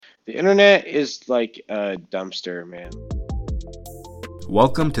The internet is like a dumpster, man.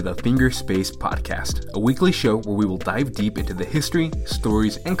 Welcome to the Fingerspace Podcast, a weekly show where we will dive deep into the history,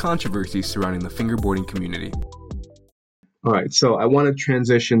 stories, and controversies surrounding the fingerboarding community. All right, so I want to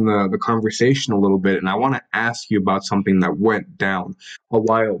transition the conversation a little bit, and I want to ask you about something that went down a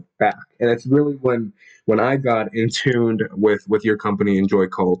while back, and it's really when I got in tuned with your company Enjoy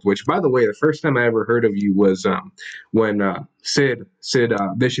Cult. Which, by the way, the first time I ever heard of you was when Sid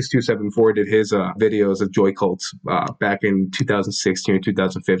Vicious 274 did his videos of Joy Cults back in 2016 or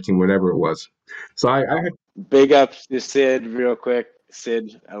 2015, whatever it was. So I had. Big ups to Sid real quick.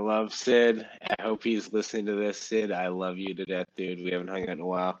 Sid, I love Sid. I hope he's listening to this. Sid, I love you to death, dude. We haven't hung out in a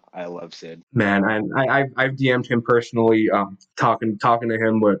while. I love Sid. Man, and I've DM'd him personally, talking to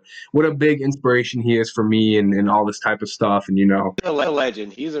him, but what a big inspiration he is for me and all this type of stuff, and He's a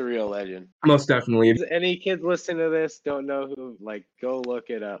legend. He's a real legend. most definitely, Any kids listening to this don't know who, like, go look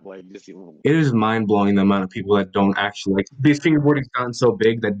it up. Like, just it is mind blowing the amount of people that don't actually like these fingerboarding's gotten so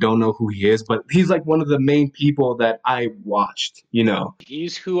big that don't know who he is, but he's like one of the main people that I watched.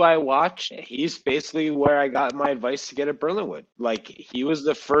 He's who I watched. He's basically where I got my advice to get a Berlinwood. Like, he was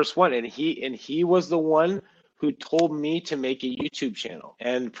the first one, and he was the one who told me to make a YouTube channel.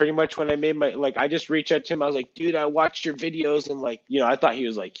 And pretty much when I made I just reached out to him. I was like, dude, I watched your videos, and I thought he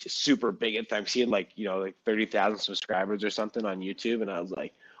was like super big at the time. He had like 30,000 subscribers or something on YouTube, and I was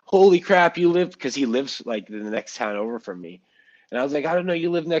like, holy crap, you live, because he lives like in the next town over from me. And I was like, I don't know, you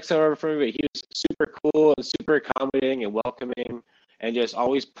live next door from me, but he was super cool and super accommodating and welcoming, and just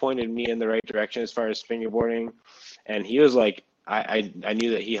always pointed me in the right direction as far as fingerboarding. And he was like, I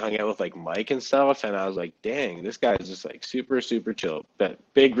knew that he hung out with like Mike and stuff, and I was like, dang, this guy is just like super, super chill. But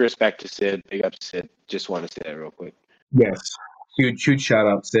big respect to Sid, big up to Sid. Just want to say that real quick. Yes, huge shout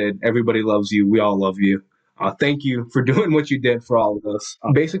out, Sid. Everybody loves you. We all love you. Thank you for doing what you did for all of us.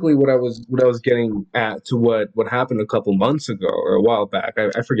 Basically, what I was getting at to what happened a couple months ago or a while back.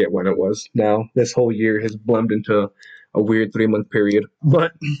 I forget when it was. Now this whole year has blended into a weird 3-month period.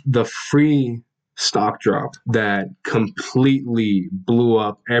 But the free stock drop that completely blew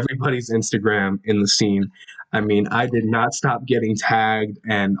up everybody's Instagram in the scene. I mean, I did not stop getting tagged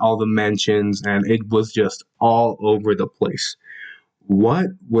and all the mentions, and it was just all over the place. What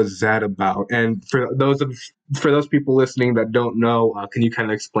was that about? And for those people listening that don't know, can you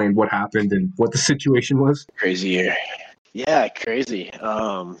kind of explain what happened and what the situation was? Crazy year. Yeah, crazy.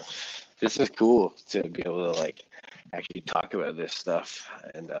 This is cool to be able to like actually talk about this stuff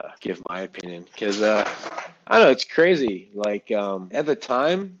and give my opinion, because I don't know, it's crazy. Like at the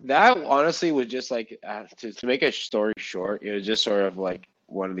time, that honestly was just like to make a story short, it was just sort of like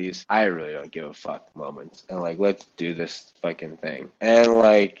one of these I really don't give a fuck moments, and like, let's do this fucking thing. And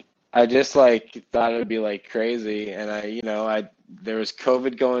like I just like thought it'd be like crazy, and I there was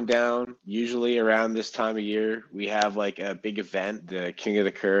COVID going down. Usually around this time of year, we have like a big event, the King of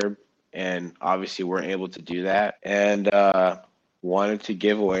the Curb, and obviously weren't able to do that. And wanted to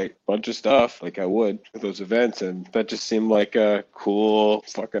give away a bunch of stuff like I would at those events, and that just seemed like a cool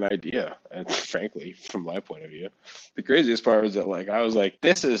fucking idea. And frankly, from my point of view, the craziest part was that like I was like,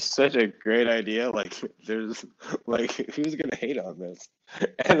 this is such a great idea. Like, there's like, who's gonna hate on this?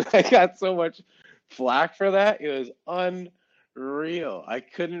 And I got so much flack for that. It was unreal. I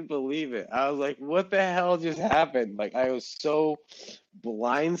couldn't believe it. I was like, what the hell just happened? Like, I was so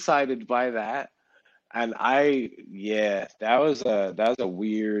blindsided by that. And that was a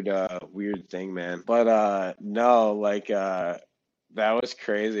weird thing, man. But no, like that was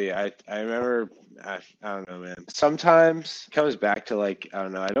crazy. I remember, I don't know, man. Sometimes it comes back to like, I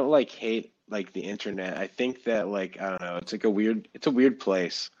don't know, I don't like hate like the internet. I think that like, I don't know, it's a weird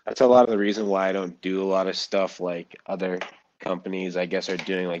place. That's a lot of the reason why I don't do a lot of stuff like other companies, I guess, are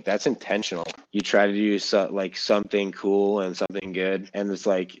doing. Like, that's intentional. You try to do like something cool and something good, and it's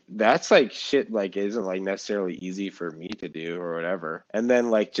like that's like shit like isn't like necessarily easy for me to do or whatever. And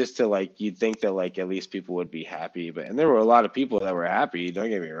then like just to like, you'd think that like at least people would be happy, and there were a lot of people that were happy, don't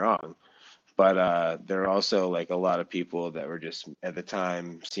get me wrong, but there are also like a lot of people that were just at the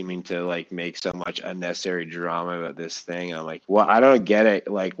time seeming to like make so much unnecessary drama about this thing. I'm like, well, I don't get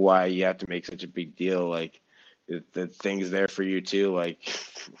it, like why you have to make such a big deal. Like, the thing's there for you too. Like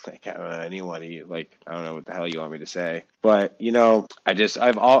I don't know, anyone, like, I don't know what the hell you want me to say, but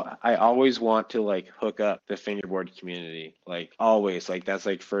I always want to like hook up the fingerboard community, like always. Like, that's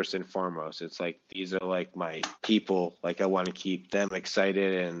like first and foremost. It's like, these are like my people. Like, I want to keep them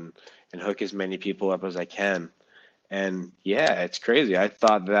excited and hook as many people up as I can. And yeah, it's crazy. I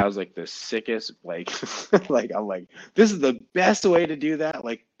thought that was like the sickest, like, like, I'm like, this is the best way to do that,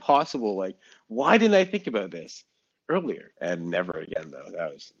 like, possible. Like, why didn't I think about this earlier. And never again, though.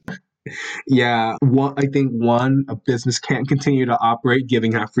 That was Yeah, I think a business can't continue to operate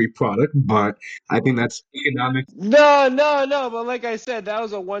giving out free product, but I think that's economics. no, no, no. But like I said, that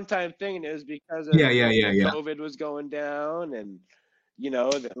was a one-time thing, and it was because Yeah, of yeah, like yeah, the yeah. COVID was going down, and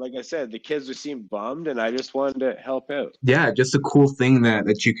like I said, the kids would seem bummed, and I just wanted to help out. Yeah, just a cool thing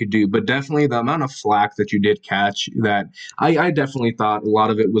that you could do. But definitely the amount of flack that you did catch, that I definitely thought a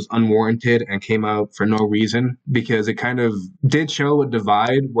lot of it was unwarranted and came out for no reason, because it kind of did show a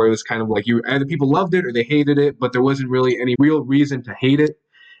divide where it was kind of like you either people loved it or they hated it, but there wasn't really any real reason to hate it.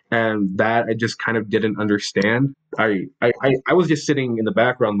 And that I just kind of didn't understand. I was just sitting in the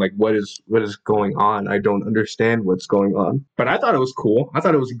background like, what is going on? I don't understand what's going on. But I thought it was cool. I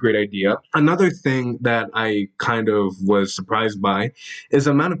thought it was a great idea. Another thing that I kind of was surprised by is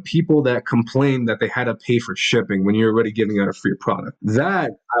the amount of people that complained that they had to pay for shipping when you're already giving out a free product.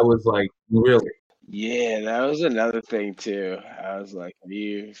 That I was like, really? Yeah, that was another thing too. I was like, are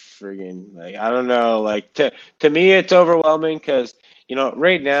you friggin' like I don't know, like to me it's overwhelming because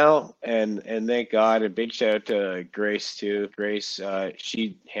right now and thank God, a big shout out to Grace too. Grace,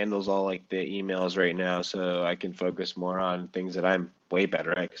 she handles all like the emails right now, so I can focus more on things that I'm way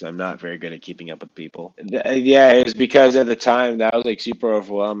better at because I'm not very good at keeping up with people. Yeah, it was because at the time that was like super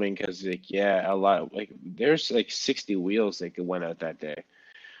overwhelming because like yeah, a lot like there's like 60 wheels that went out that day.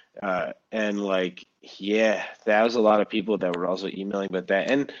 And like, yeah, that was a lot of people that were also emailing about that.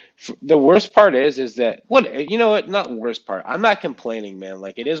 And the worst part is that you know what? Not worst part. I'm not complaining, man.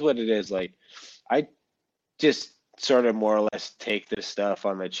 Like, it is what it is. Like, I just sort of more or less take this stuff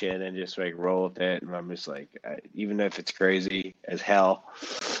on the chin and just like roll with it. And I'm just like, even if it's crazy as hell,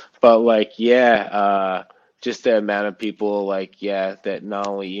 but like, yeah, just the amount of people like, yeah, that not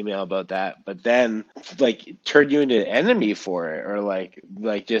only email about that, but then like turn you into an enemy for it, or like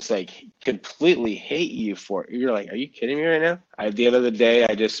just like completely hate you for it. You're like, are you kidding me right now? At the end of the day,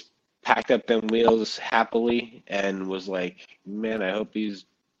 I just packed up them wheels happily and was like, man, I hope these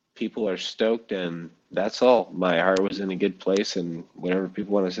people are stoked, and that's all. My heart was in a good place, and whatever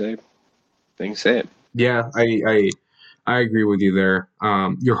people want to say, they can say it. Yeah, I agree with you there.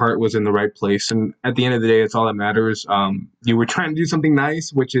 Your heart was in the right place, and at the end of the day, it's all that matters. You were trying to do something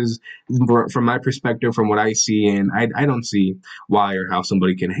nice, which is, from my perspective, from what I see, and I don't see why or how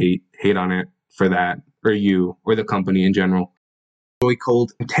somebody can hate on it for that, or you, or the company in general. Joy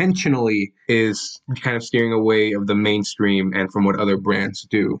Cold intentionally is kind of steering away of the mainstream and from what other brands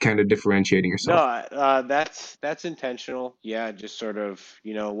do, kind of differentiating No, yourself. that's intentional. Yeah, just sort of,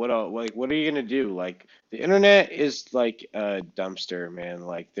 like what are you gonna do? Like the internet is like a dumpster, man.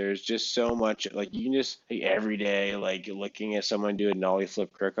 Like there's just so much. Like you can just like, every day, like looking at someone do a nollie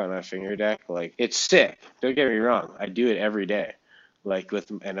flip crook on a finger deck, like it's sick. Don't get me wrong, I do it every day, like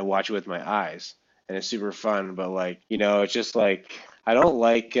and I watch it with my eyes, and it's super fun. But like it's just like I don't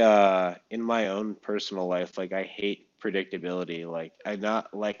like in my own personal life, like I hate predictability. Like I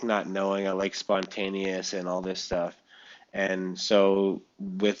not like not knowing. I like spontaneous and all this stuff. And so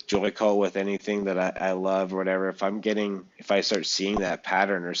with Joycall, with anything that I love or whatever, if I start seeing that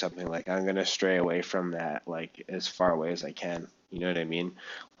pattern or something, like I'm gonna stray away from that, like as far away as I can. You know what I mean?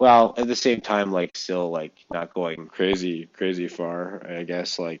 Well, at the same time, like still like not going crazy, crazy far, I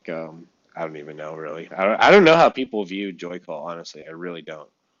guess. Like I don't even know really. I don't know how people view Joycall, honestly. I really don't.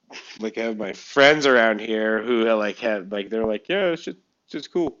 Like I have my friends around here who like have like they're like, yeah, it's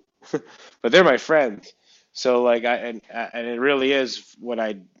just cool, but they're my friends. So like and it really is what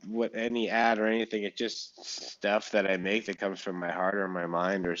any ad or anything. It's just stuff that I make that comes from my heart or my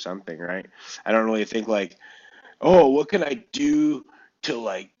mind or something, right? I don't really think like, oh, what can I do to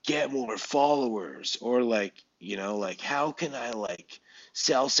like get more followers, or like like how can I like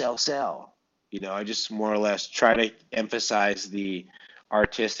sell. I just more or less try to emphasize the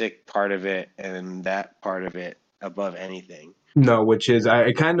artistic part of it and that part of it above anything. No, which is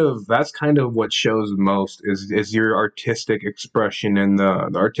I kind of that's kind of what shows most is your artistic expression and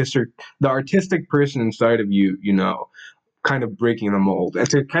the artistic person inside of you, kind of breaking the mold. And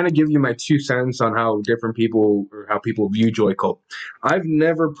to kind of give you my 2 cents on how different people or how people view Joy Cult, I've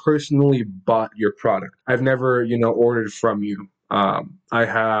never personally bought your product. I've never, ordered from you. I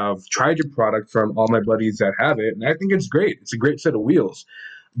have tried your product from all my buddies that have it, and I think it's great. It's a great set of wheels.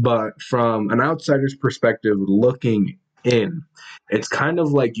 But from an outsider's perspective, looking in, it's kind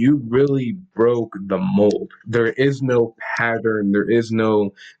of like you really broke the mold. There is no pattern, there is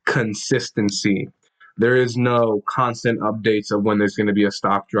no consistency, there is no constant updates of when there's going to be a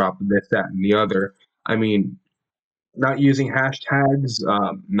stock drop, this, that, and the other. I mean, not using hashtags,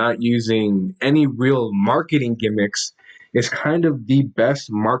 not using any real marketing gimmicks is kind of the best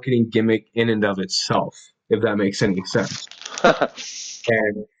marketing gimmick in and of itself. if that makes any sense.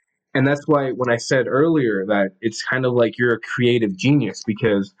 And and that's why when I said earlier that it's kind of like you're a creative genius,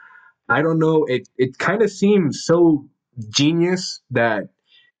 because I don't know, it kind of seems so genius that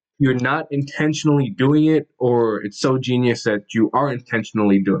you're not intentionally doing it, or it's so genius that you are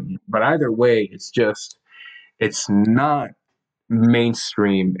intentionally doing it. But either way, it's not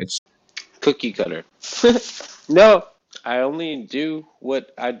mainstream. It's Cookie cutter. No, I only do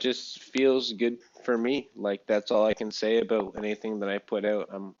what I just feels good for me. Like that's all I can say about anything that I put out.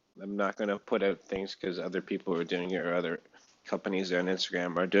 I'm not gonna put out things because other people are doing it or other companies on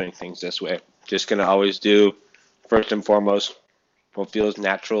Instagram are doing things this way. Just gonna always do first and foremost what feels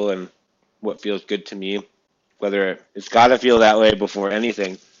natural and what feels good to me. Whether it's gotta feel that way before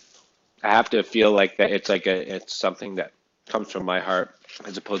anything. I have to feel like that it's something that comes from my heart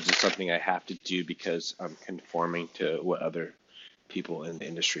as opposed to something I have to do because I'm conforming to what other people in the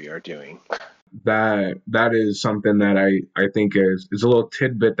industry are doing. that is something that I think is a little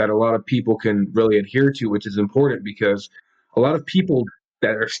tidbit that a lot of people can really adhere to, which is important because a lot of people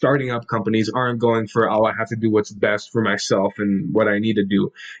that are starting up companies aren't going for, oh, I have to do what's best for myself and what I need to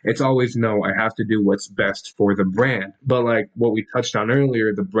do. It's always, no, I have to do what's best for the brand. But like what we touched on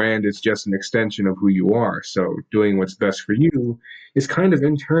earlier, the brand is just an extension of who you are. So doing what's best for you is kind of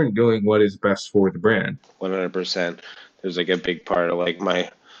in turn doing what is best for the brand. 100%. There's like a big part of like my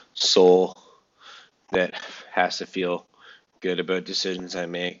soul that has to feel good about decisions I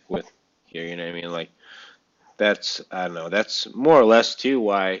make with here, you know what I mean? Like that's I don't know. That's more or less too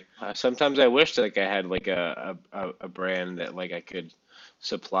why sometimes I wish like I had like a brand that like I could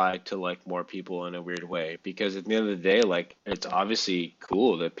supply to like more people in a weird way because at the end of the day like it's obviously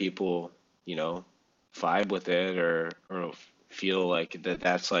cool that people you know vibe with it or feel like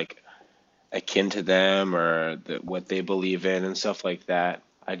that's like akin to them or that what they believe in and stuff like that.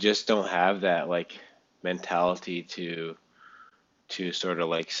 I just don't have that like mentality to sort of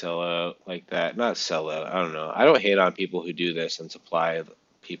like sell out like that. Not sell out. I don't know. I don't hate on people who do this and supply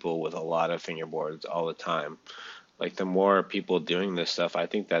people with a lot of fingerboards all the time. Like the more people doing this stuff, I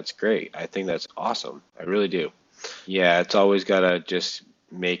think that's great. I think that's awesome. I really do. Yeah, it's always gotta just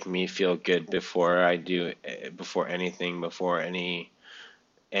make me feel good before I do before anything, before anything.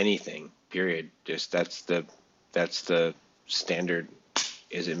 Period. Just that's the standard.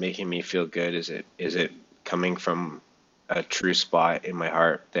 Is it making me feel good? Is it coming from a true spot in my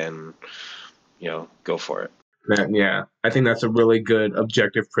heart? Then go for it. Yeah, I think that's a really good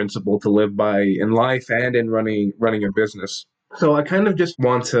objective principle to live by in life and in running a business. So I kind of just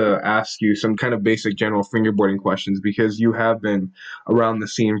want to ask you some kind of basic general fingerboarding questions because you have been around the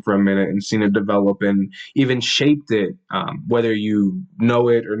scene for a minute and seen it develop and even shaped it, whether you know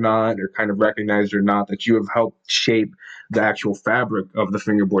it or not, or kind of recognize it or not, that you have helped shape the actual fabric of the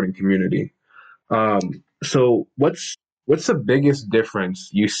fingerboarding community. So what's the biggest difference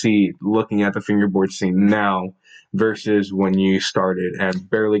you see looking at the fingerboard scene now versus when you started and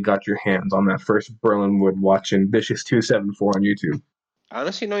barely got your hands on that first Berlin wood watching Vicious 274 on YouTube? I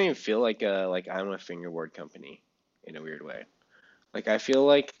honestly don't even feel like I'm a fingerboard company in a weird way. Like I feel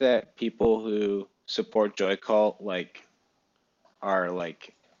like that people who support Joy Cult like are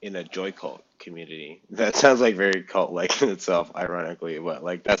like in a Joy Cult community. That sounds like very cult like in itself, ironically, but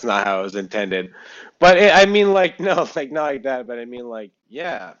like that's not how it was intended. But I mean like no, like not like that, but I mean like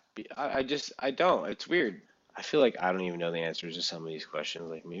yeah, I don't. It's weird. I feel like I don't even know the answers to some of these questions.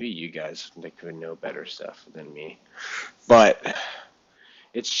 Like maybe you guys like could know better stuff than me. But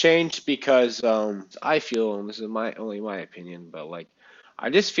it's changed because I feel, and this is my only my opinion, but like I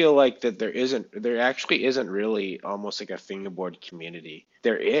just feel like that there actually isn't really almost like a fingerboard community.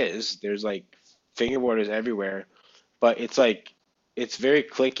 There's like fingerboarders everywhere, but it's like it's very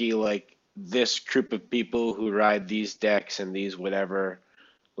clicky. Like this group of people who ride these decks and these whatever,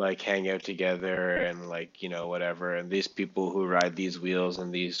 like hang out together and like whatever, and these people who ride these wheels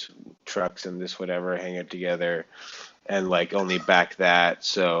and these trucks and this whatever hang out together and like only back that.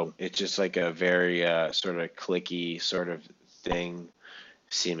 So it's just like a very sort of clicky sort of thing,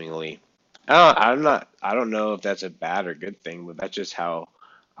 seemingly. I don't know if that's a bad or good thing, but that's just how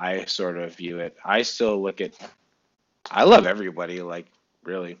I sort of view it. I still look at, I love everybody, like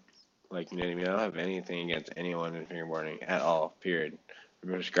really, like you know what I mean. I don't have anything against anyone in fingerboarding at all. Period.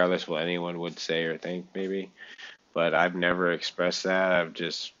 Regardless what anyone would say or think, maybe. But I've never expressed that.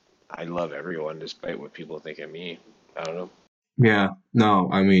 I love everyone despite what people think of me. I don't know. Yeah, no,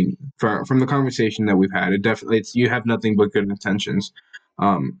 I mean, from the conversation that we've had, it definitely it's you have nothing but good intentions.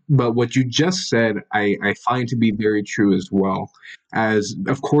 But what you just said, I find to be very true as well. As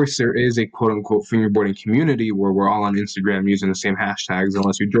of course, there is a quote unquote fingerboarding community where we're all on Instagram using the same hashtags,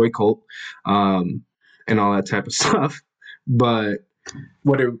 unless you're Joy Cult. Um, and all that type of stuff. But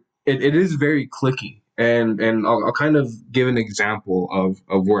what it is very clicky, and I'll kind of give an example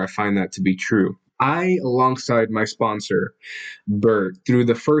of where I find that to be true. I, alongside my sponsor, Bert, threw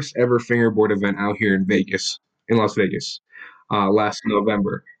the first ever fingerboard event out here in Vegas, in Las Vegas, last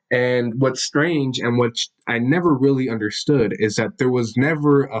November. And what's strange and what I never really understood is that there was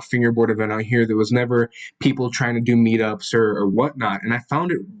never a fingerboard event out here. There was never people trying to do meetups or whatnot. And I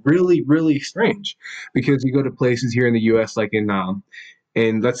found it really, really strange because you go to places here in the US, like in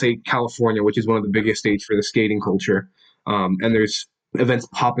let's say California, which is one of the biggest states for the skating culture, and there's events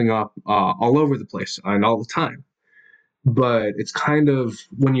popping up all over the place and all the time. But it's kind of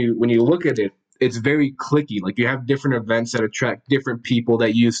when you look at it, it's very clicky. Like you have different events that attract different people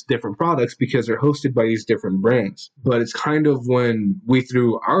that use different products because they're hosted by these different brands. But it's kind of when we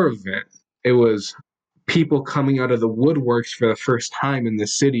threw our event, it was people coming out of the woodworks for the first time in the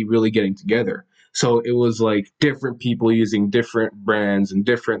city really getting together. So it was like different people using different brands and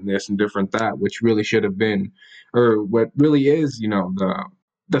different this and different that, which really should have been, or what really is, the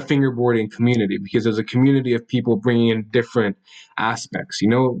fingerboarding community, because there's a community of people bringing in different aspects. You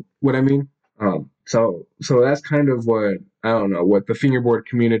know what I mean? So that's kind of what I don't know what the fingerboard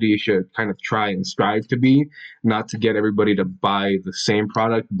community should kind of try and strive to be, not to get everybody to buy the same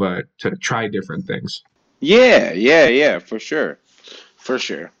product, but to try different things. Yeah, yeah, yeah, for sure. For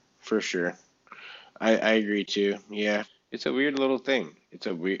sure. For sure. I agree too. Yeah. It's a weird little thing. It's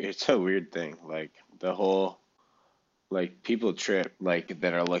a weird thing. Like the whole like people trip like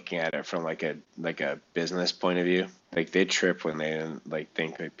that are looking at it from like a business point of view. Like they trip when they like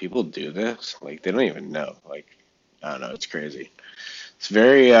think like people do this. Like they don't even know. Like I don't know, it's crazy. It's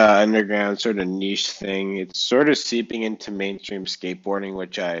very underground sort of niche thing. It's sort of seeping into mainstream skateboarding,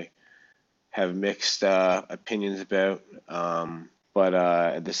 which I have mixed opinions about. But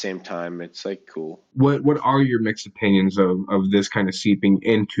at the same time, it's like cool. What are your mixed opinions of this kind of seeping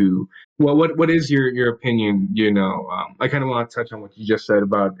into, well, what is your opinion, I kind of want to touch on what you just said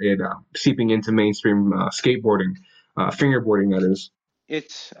about it seeping into mainstream skateboarding, fingerboarding, that is.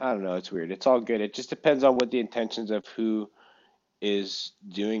 It's I don't know, it's weird. It's all good. It just depends on what the intentions of who is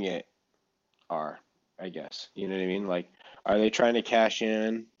doing it are, I guess. You know what I mean? Like, are they trying to cash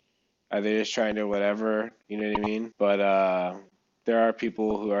in? Are they just trying to whatever? You know what I mean? But there are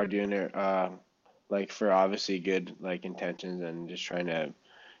people who are doing it like for obviously good like intentions and just trying to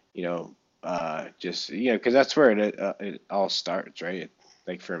you know, just because that's where it all starts, right?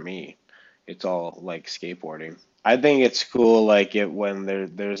 Like for me, it's all like skateboarding. I think it's cool, like it when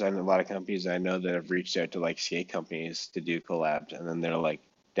there's a lot of companies I know that have reached out to like skate companies to do collabs, and then they're like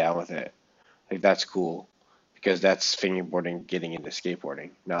down with it. Like that's cool because that's fingerboarding getting into skateboarding,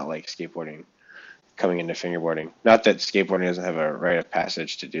 not like skateboarding coming into fingerboarding. Not that skateboarding doesn't have a rite of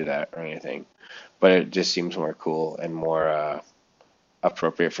passage to do that or anything, but it just seems more cool and more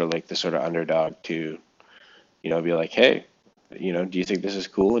appropriate for like the sort of underdog to, be like, hey, do you think this is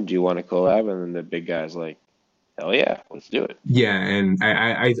cool and do you want to collab? And then the big guy's like, hell yeah, let's do it. Yeah, and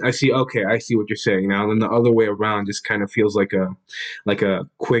I see. Okay, I see what you're saying now. And then the other way around just kind of feels like a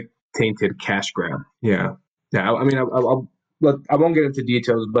quick tainted cash grab. Yeah, yeah. I mean, I won't get into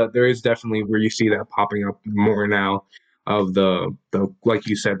details, but there is definitely where you see that popping up more now, of the like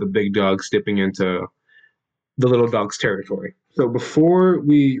you said, the big dogs dipping into the little dog's territory. So before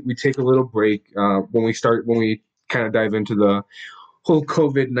we take a little break, when we kind of dive into the whole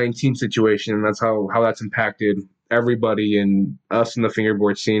COVID-19 situation, and that's how that's impacted everybody and us in the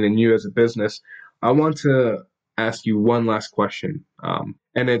fingerboard scene and you as a business, I want to ask you one last question,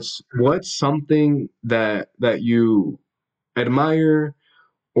 and it's, what's something that you admire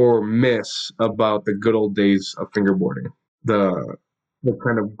or miss about the good old days of fingerboarding, the the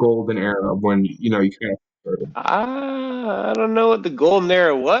kind of golden era of when you kind of started. I don't know what the golden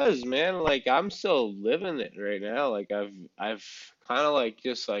era was, man. Like I'm still living it right now. Like I've kind of like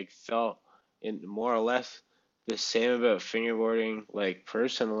just like felt in more or less the same about fingerboarding, like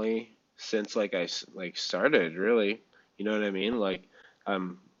personally, since like like started really. You know what I mean? Like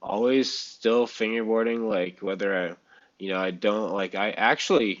I'm always still fingerboarding, like whether I don't like I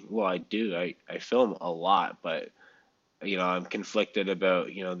actually well I do I film a lot, but I'm conflicted about,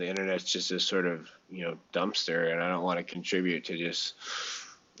 the internet's just this sort of, dumpster, and I don't want to contribute to just,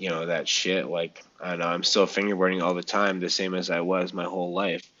 that shit. Like, I don't know, I'm still fingerboarding all the time, the same as I was my whole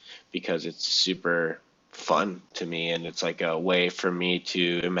life, because it's super fun to me, and it's like a way for me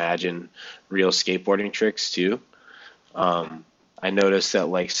to imagine real skateboarding tricks too. I noticed that,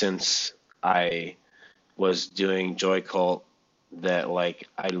 like, since I was doing Joy Cult, that, like,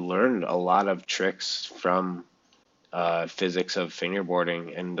 I learned a lot of tricks from physics of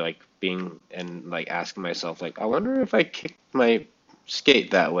fingerboarding and like being and like asking myself like, I wonder if I kick my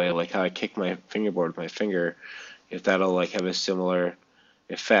skate that way, like how I kick my fingerboard with my finger, if that'll like have a similar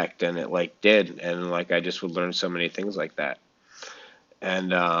effect. And it like did, and like I just would learn so many things like that.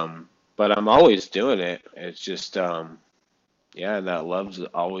 And but I'm always doing it. It's just yeah, and that love's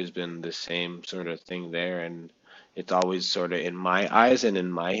always been the same sort of thing there, and it's always sort of in my eyes and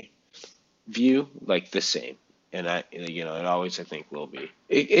in my view like the same. And it always I think will be.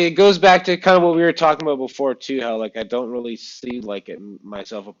 It goes back to kind of what we were talking about before too, how like I don't really see like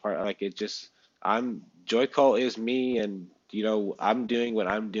myself apart. Like it just I'm Joy Cult is me, and I'm doing what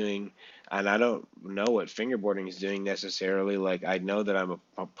I'm doing, and I don't know what fingerboarding is doing necessarily. Like I know that I'm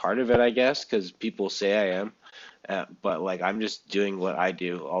a part of it, I guess, because people say I am, but like I'm just doing what I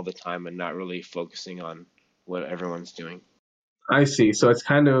do all the time and not really focusing on what everyone's doing. I see. So it's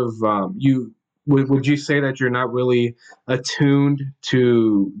kind of you. Would you say that you're not really attuned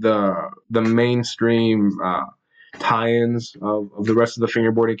to the mainstream tie-ins of the rest of the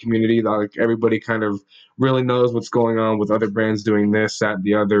fingerboarding community? Like everybody kind of really knows what's going on with other brands doing this, that,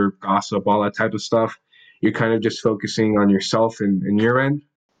 the other, gossip, all that type of stuff. You're kind of just focusing on yourself and your end.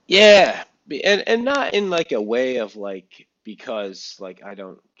 Yeah, and not in like a way of like because like I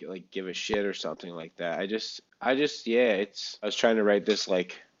don't like give a shit or something like that. I just yeah, it's I was trying to write this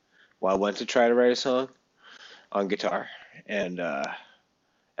like well, I went to try to write a song on guitar, and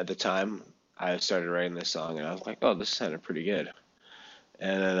at the time I started writing this song and I was like, oh, this sounded pretty good.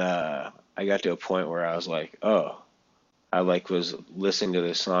 And then I got to a point where I was like, oh, I like was listening to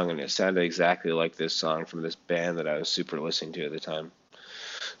this song and it sounded exactly like this song from this band that I was super listening to at the time.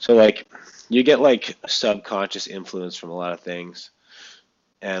 So like you get like subconscious influence from a lot of things,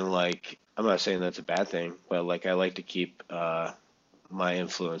 and like I'm not saying that's a bad thing, but like I like to keep my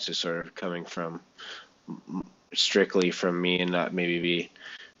influences sort of coming from strictly from me and not maybe be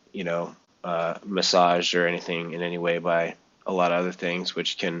you know massaged or anything in any way by a lot of other things,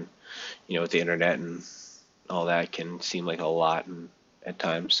 which can with the internet and all that can seem like a lot and at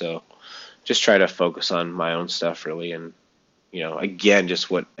times. So just try to focus on my own stuff really, and again,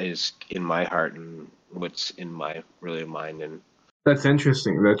 just what is in my heart and what's in my really mind. And That's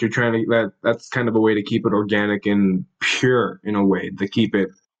interesting that you're trying to that's kind of a way to keep it organic and pure in a way to keep it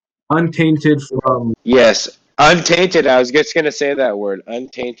untainted from yes, untainted. I was just gonna say that word,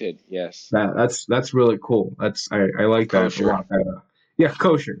 untainted. Yes, that. That's really cool. I like that a kosher. lot. Yeah,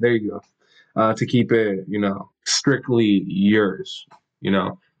 kosher. There you go. To keep it, strictly yours.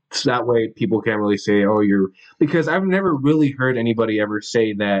 So that way people can't really say, "Oh, you're," because I've never really heard anybody ever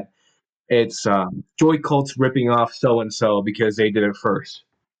say that it's Joy Cult's ripping off so and so because they did it first.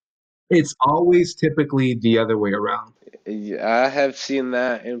 It's always typically the other way around. Yeah, I have seen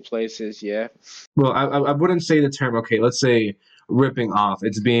that in places. Yeah, Well, I wouldn't say the term. Okay, let's say ripping off.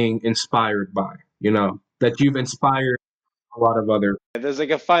 It's being inspired by. That you've inspired a lot of other. there's like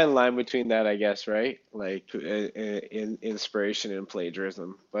a fine line between that, I guess, right? Like in inspiration and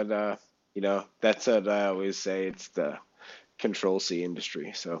plagiarism. But that's what I always say. It's the Control C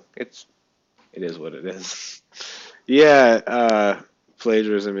industry, so it is what it is. Yeah,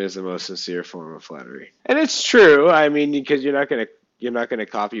 plagiarism is the most sincere form of flattery, and it's true. I mean, because you're not gonna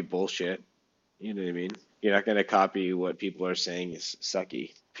copy bullshit. You know what I mean? You're not gonna copy what people are saying is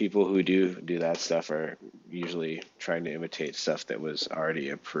sucky. People who do that stuff are usually trying to imitate stuff that was already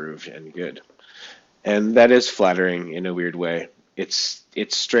approved and good, and that is flattering in a weird way. It's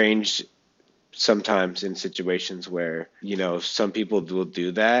strange sometimes in situations where some people will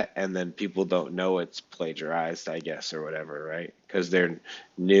do that and then people don't know it's plagiarized, I guess, or whatever, right? Because they're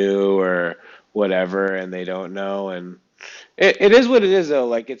new or whatever and they don't know. And it is what it is though.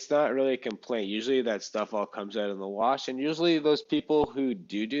 Like it's not really a complaint. Usually that stuff all comes out in the wash, and usually those people who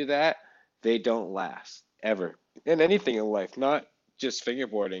do that, they don't last ever in anything in life, not just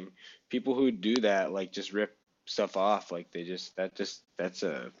fingerboarding. People who do that like just rip stuff off, like they just that's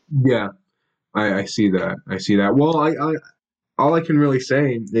a Yeah, I see that. I see that. Well, I all I can really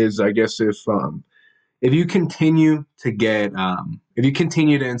say is I guess if you continue to get if you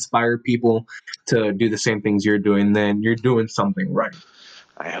continue to inspire people to do the same things you're doing, then you're doing something right.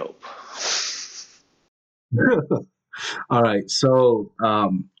 I hope. All right, so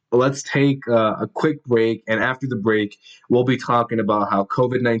let's take a quick break, and after the break, we'll be talking about how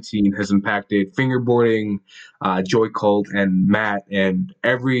COVID-19 has impacted fingerboarding, Joy Cult, and Matt, and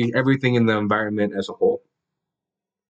everything in the environment as a whole.